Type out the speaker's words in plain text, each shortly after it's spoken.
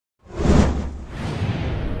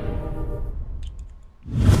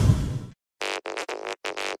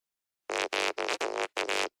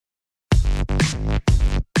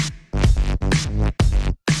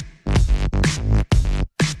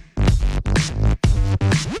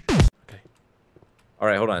All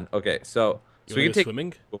right, hold on. Okay, so we can take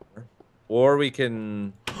swimming, or we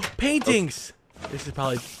can paintings. Okay. This is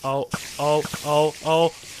probably. Oh.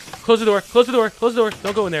 Close the door. Close the door. Close the door.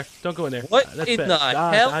 Don't go in there. Don't go in there. What That's in bad. the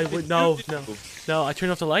hell? I did would you no. do? No, I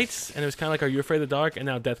turned off the lights, and it was kind of like, "Are you afraid of the dark?" And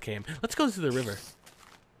now death came. Let's go to the river.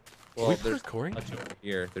 Well, there's recording much over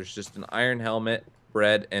here. There's just an iron helmet,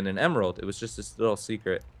 bread, and an emerald. It was just this little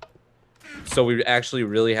secret. So we actually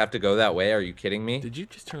really have to go that way? Are you kidding me? Did you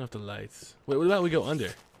just turn off the lights? Wait, what about we go under?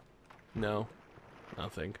 No,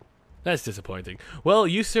 nothing. That's disappointing. Well,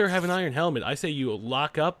 you, sir, have an iron helmet. I say you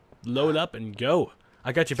lock up, load up, and go.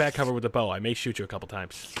 I got your back covered with a bow. I may shoot you a couple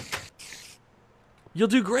times. You'll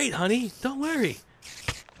do great, honey. Don't worry.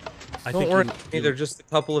 Don't worry. They're just a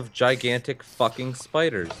couple of gigantic fucking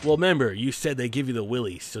spiders. Well, remember, you said they give you the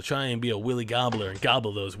willies, so try and be a willy gobbler and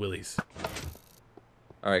gobble those willies.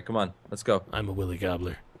 All right, come on. Let's go. I'm a willy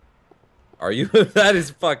gobbler. Are you? That is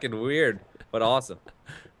fucking weird, but awesome.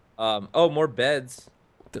 Oh, more beds.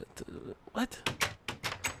 What?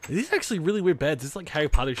 These are actually really weird beds. This is like Harry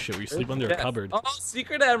Potter shit where you sleep under a cupboard. Oh,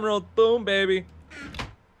 secret emerald. Boom, baby.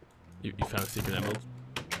 You found a secret emerald?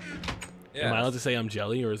 Yeah. Am I allowed to say I'm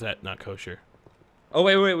jelly, or is that not kosher? Oh,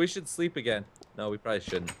 wait. We should sleep again. No, we probably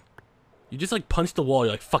shouldn't. You just like punched the wall.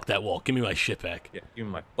 You're like, fuck that wall. Give me my shit back. Yeah, give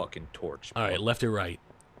me my fucking torch. All right, left or right?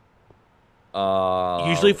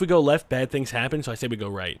 Usually if we go left, bad things happen, so I say we go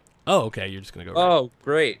right. Oh, okay, you're just gonna go right. Oh,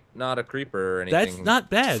 great. Not a creeper or anything. That's not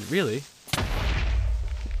bad, really.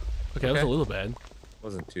 Okay, that was a little bad.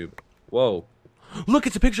 Wasn't too. Whoa. Look,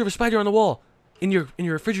 it's a picture of a spider on the wall in your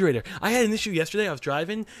refrigerator. I had an issue yesterday. I was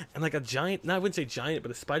driving, and like a giant, no, I wouldn't say giant,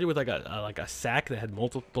 but a spider with like a sack that had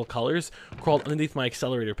multiple colors crawled underneath my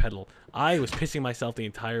accelerator pedal. I was pissing myself the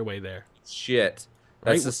entire way there. Shit.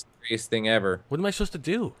 That's the scariest thing ever. What am I supposed to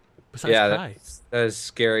do besides cry? That is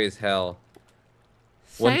scary as hell.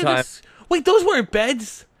 One time. Wait, those weren't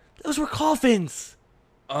beds. Those were coffins.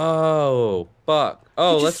 Oh, fuck.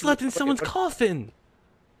 Oh, you just slept in someone's coffin.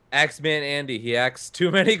 Axeman Andy, he asks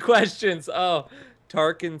too many questions. Oh,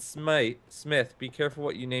 Tarkin Smith, be careful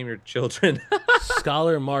what you name your children.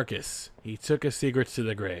 Scholar Marcus, he took his secrets to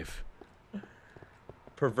the grave.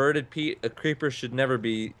 Perverted Pete, a creeper should never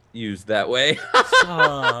be used that way.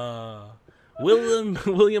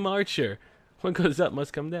 William Archer, what goes up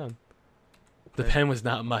must come down. The pen was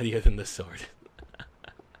not mightier than the sword.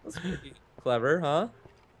 That's pretty clever, huh?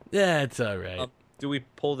 Yeah, it's all right. Do we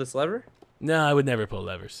pull this lever? No, I would never pull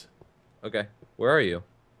levers. Okay. Where are you?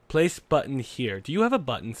 Place button here. Do you have a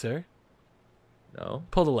button, sir? No.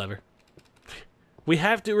 Pull the lever. We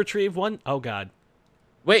have to retrieve one. Oh, God.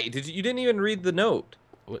 Wait, you didn't even read the note.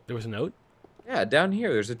 What, there was a note? Yeah, down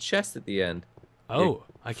here. There's a chest at the end. Oh,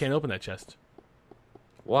 I can't open that chest.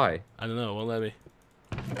 Why? I don't know. It won't let me.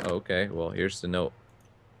 Oh, okay. Well, here's the note.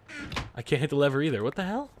 I can't hit the lever either. What the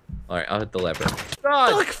hell? All right, I'll hit the lever.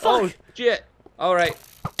 God! Fuck! Oh, shit! All right.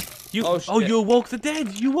 Oh, you awoke the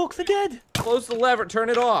dead. You woke the dead. Close the lever. Turn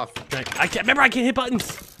it off. I can't. Remember, I can't hit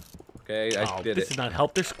buttons. Okay, I did this it. does not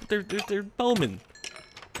help. They're bowmen.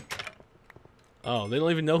 Oh, they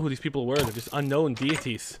don't even know who these people were. They're just unknown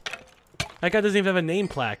deities. That guy doesn't even have a name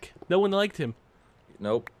plaque. No one liked him.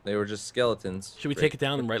 Nope, they were just skeletons. Should we take it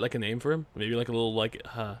down and write like a name for him? Maybe like a little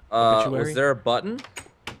obituary? Was there a button?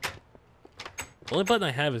 The only button I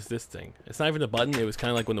have is this thing. It's not even a button. It was kind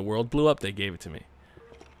of like when the world blew up, they gave it to me.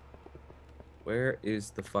 Where is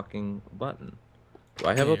the fucking button? Do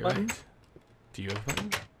I have a button? Right. Do you have a button?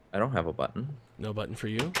 I don't have a button. No button for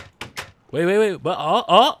you? Wait. But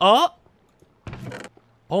oh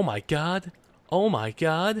my God. Oh my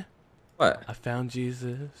God. What? I found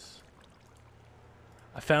Jesus.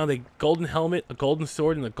 I found a golden helmet, a golden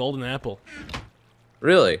sword, and a golden apple.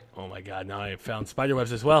 Really? Oh my God, now I found spider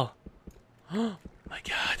webs as well. Oh my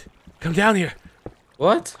God. Come down here.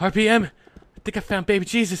 What? RPM. I think I found baby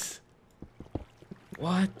Jesus.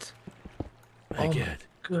 What? My God.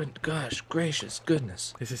 Good gosh, gracious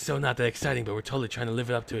goodness. This is so not that exciting, but we're totally trying to live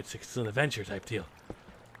it up to its excellent adventure type deal.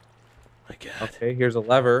 My God. Okay, here's a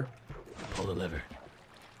lever. Pull the lever.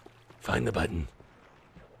 Find the button.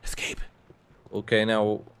 Escape. Okay,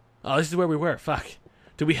 now... Oh, this is where we were. Fuck.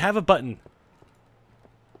 Do we have a button?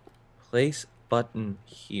 Place button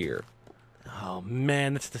here. Oh,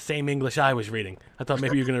 man, that's the same English I was reading. I thought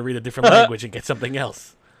maybe you were going to read a different language and get something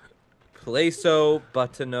else. Placeo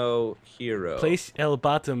buttono hero. Place el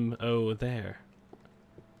bottom o there.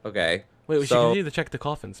 Okay. Wait, we should continue to check the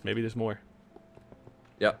coffins. Maybe there's more.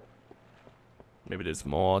 Yep. Maybe there's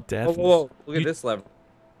more death. Whoa, look at this lever.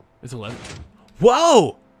 There's a lever.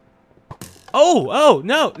 Whoa! Oh,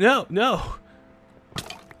 no.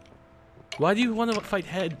 Why do you want to fight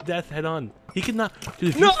death head on? He cannot.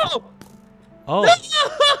 Dude, No! Oh.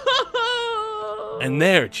 And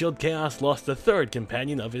there, ChilledChaos lost the third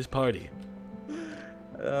companion of his party.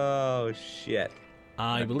 Oh, shit.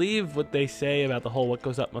 I believe what they say about the whole what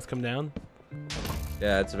goes up must come down.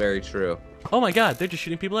 Yeah, it's very true. Oh my god, they're just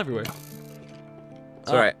shooting people everywhere. It's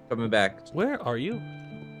alright, coming back. Where are you?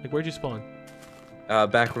 Like, where'd you spawn?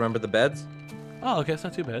 Back, remember the beds? Oh, okay, that's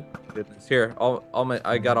not too bad. Goodness. Here,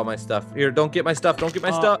 I got all my stuff. Here, don't get my stuff, don't get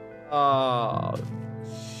my stuff. Oh.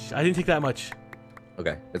 I didn't take that much.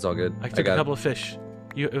 Okay, it's all good. I took a couple of fish.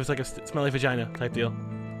 It was like a smelly vagina type deal.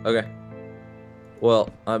 Okay. Well,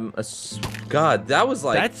 God, that was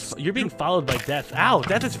like... You're being followed by death. Ow,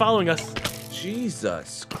 death is following us.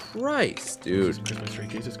 Jesus Christ, dude. Jesus Christmas tree,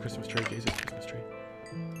 Jesus Christmas tree, Jesus Christmas tree.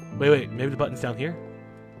 Wait, maybe the button's down here?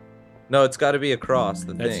 No, it's got to be across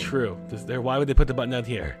the thing. That's true. Why would they put the button down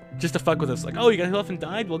here? Just to fuck with us. Like, oh, you got off and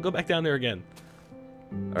died? Well, go back down there again.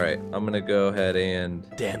 All right, I'm going to go ahead and...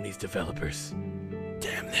 Damn these developers.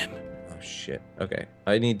 Damn them. Oh, shit. Okay,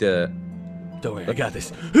 I need to... Don't worry, I got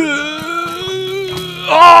this.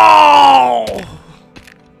 Oh!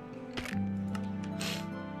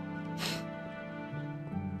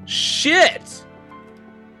 Shit!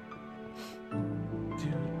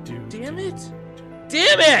 Damn it!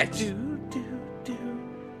 Damn it!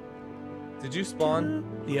 Did you spawn?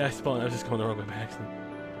 Yeah, I spawned. I was just going the wrong way by accident.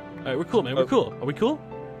 Alright, we're cool, man. We're cool. Are we cool?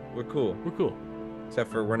 We're cool. We're cool.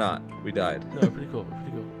 Except for we're not. We died. No, we're pretty cool. We're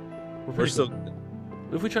pretty cool. We're still...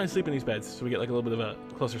 What if we try and sleep in these beds so we get like a little bit of a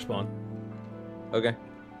closer spawn? Okay.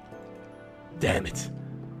 Damn it.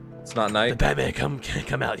 It's not night. The Batman can't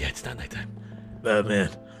come out yet. It's not nighttime. Batman.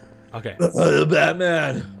 Okay. The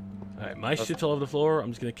Batman. Alright, my shit's all over the floor.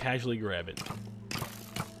 I'm just gonna casually grab it.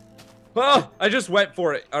 Oh, I just went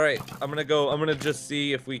for it. All right, I'm gonna just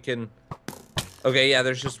see if we can. Okay, yeah,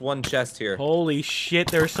 there's just one chest here. Holy shit,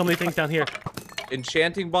 there are so many things down here.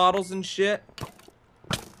 Enchanting bottles and shit.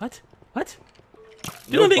 What? What?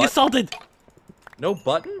 Dude, I'm being assaulted. No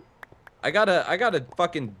button? I got a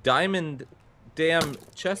fucking diamond damn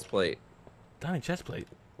chest plate. Diamond chest plate?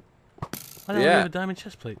 Why the hell do you have a diamond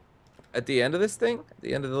chest plate? At the end of this thing? At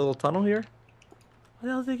the end of the little tunnel here? Why the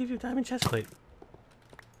hell did they give you a diamond chest plate?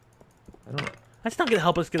 I don't know. That's not gonna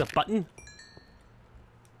help us get a button.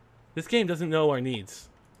 This game doesn't know our needs.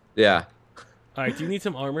 Yeah. Alright, do you need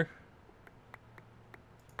some armor?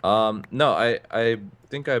 No, I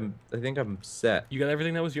think I'm set. You got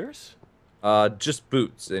everything that was yours? Just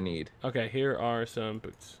boots I need. Okay, here are some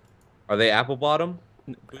boots. Are they apple bottom?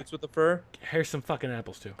 Boots with the fur? Here's some fucking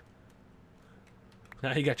apples too.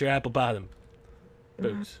 Now you got your apple bottom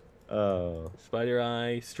boots. Oh. Spider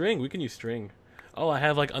eye. String. We can use string. Oh, I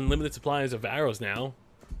have like unlimited supplies of arrows now.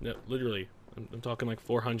 No, literally. I'm talking like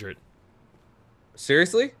 400.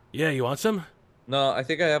 Seriously? Yeah, you want some? No, I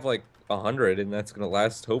think I have like 100, and that's gonna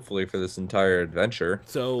last hopefully for this entire adventure.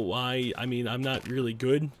 So I mean, I'm not really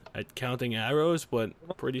good at counting arrows, but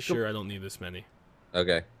pretty sure I don't need this many.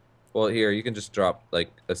 Okay. Well, here, you can just drop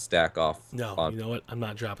like a stack off. No, you know what? I'm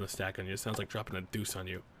not dropping a stack on you. It sounds like dropping a deuce on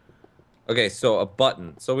you. Okay, so a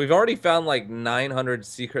button. So we've already found like 900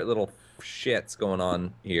 secret little shits going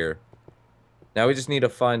on here. Now we just need to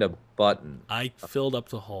find a button. I filled up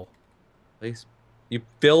the hole. Please. You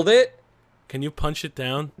filled it? Can you punch it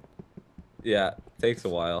down? Yeah, takes a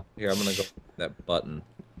while. Here, I'm gonna go that button.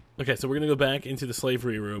 Okay, so we're gonna go back into the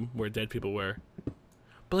slavery room where dead people were.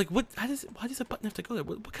 But like, what? Why does a button have to go there?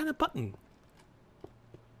 What kind of button?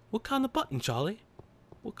 What kind of button, Charlie?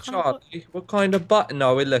 What kind of button? What kind of button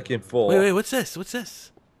are we looking for? Wait, what's this? What's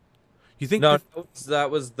this? You think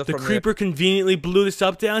that was the creeper conveniently blew this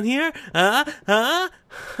up down here? Huh?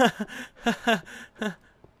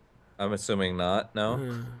 I'm assuming not.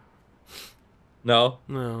 No. No.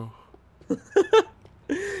 No.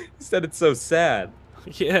 You said it's so sad.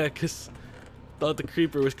 Yeah, because thought the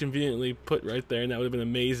creeper was conveniently put right there, and that would have been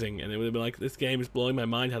amazing. And it would have been like, this game is blowing my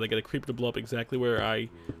mind how they got a creeper to blow up exactly where I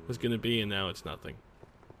was going to be, and now it's nothing.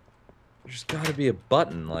 There's got to be a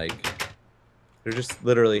button, like... There just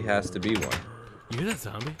literally has to be one. You hear that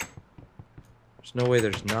zombie? There's no way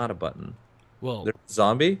there's not a button. Well... There's a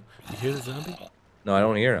zombie? You hear the zombie? No, I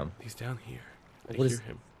don't hear him. He's down here. I hear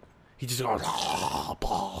him. He just goes...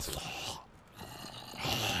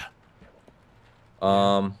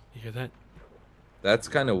 You hear that? That's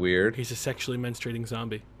kind of weird. He's a sexually menstruating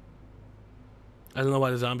zombie. I don't know why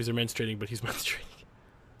the zombies are menstruating, but he's menstruating.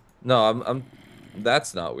 No,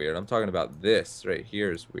 that's not weird. I'm talking about this right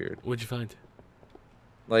here is weird. What'd you find?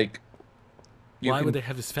 Like, why would they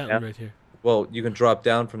have this fountain right here? Well, you can drop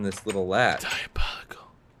down from this little latch. Diabolical.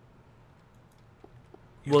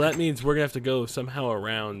 Well, that means we're gonna have to go somehow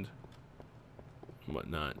around and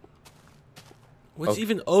whatnot. What's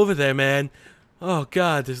even over there, man? Oh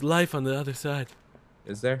God, there's life on the other side.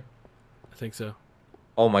 Is there? I think so.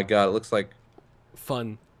 Oh my god, it looks like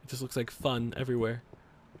Fun. It just looks like fun everywhere.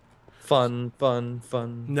 fun, fun,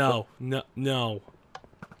 fun. No, no, no.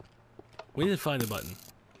 We need to find a button.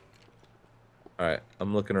 All right,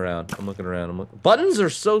 I'm looking around. I'm looking around. Buttons are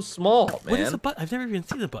so small, man. What is a button? I've never even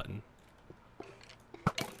seen a button.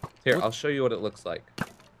 Here, I'll show you what it looks like.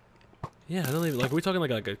 Yeah, I don't even like. Are we talking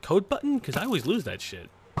like a code button? Because I always lose that shit.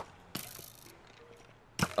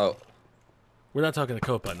 Oh, We're not talking a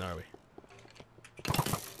code button, are we?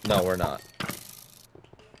 no, we're not.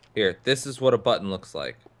 Here, this is what a button looks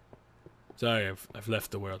like. Sorry, I've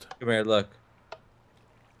left the world. Come here, look.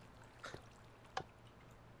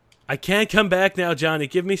 I can't come back now, Johnny.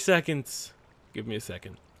 Give me seconds. Give me a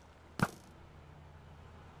second.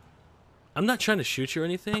 I'm not trying to shoot you or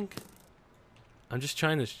anything. I'm just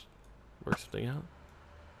trying to work something out.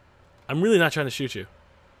 I'm really not trying to shoot you.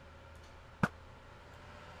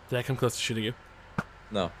 Did I come close to shooting you?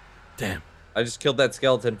 No. Damn. I just killed that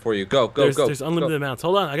skeleton for you. Go, go, go. There's unlimited go. amounts.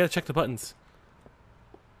 Hold on, I gotta check the buttons.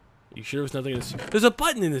 You sure there's nothing in this? There's a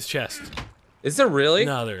button in this chest. Is there really?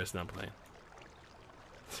 No, there is not playing.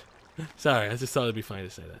 Sorry, I just thought it'd be funny to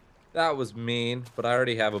say that. That was mean, but I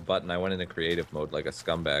already have a button. I went into creative mode like a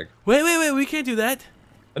scumbag. Wait, we can't do that.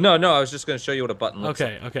 No, I was just going to show you what a button looks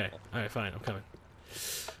like. Okay. Alright, fine, I'm coming.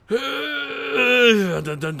 Dun,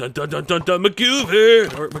 dun, dun, dun, dun, dun, dun,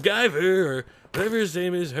 MacGyver, or MacGyver, or whatever his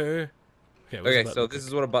name is, her. Okay, so this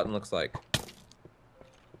is what a button looks like.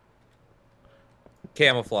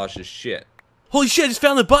 Camouflage is shit. Holy shit, I just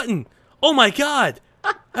found the button! Oh my god!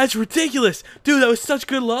 That's ridiculous! Dude, that was such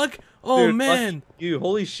good luck! Oh Dude, man! fuck you,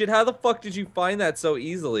 holy shit, how the fuck did you find that so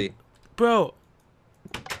easily? Bro.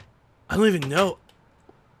 I don't even know.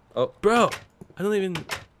 Oh. Bro, I don't even...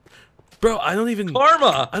 Bro, I don't even...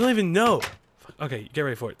 Karma! I don't even know. Okay, get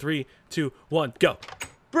ready for it. 3, 2, 1, go.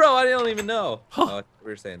 Bro, I don't even know. Huh. Oh, we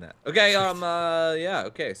were saying that. Okay, yeah,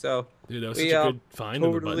 okay, so... Dude, that was we, such a good find of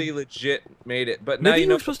a totally button. legit made it, but now Maybe you you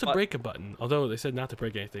know were supposed to break a button, although they said not to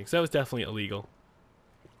break anything, so that was definitely illegal.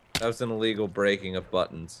 That was an illegal breaking of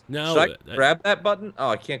buttons. No, Should I grab that button? Oh,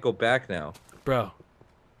 I can't go back now. Bro.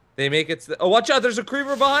 They make it... Oh, watch out, there's a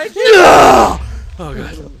creeper behind you! No! Oh,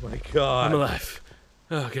 God. Oh, my God. I'm alive.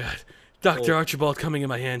 Oh, God. Dr. Archibald coming in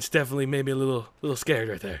my hands definitely made me a little scared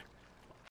right there.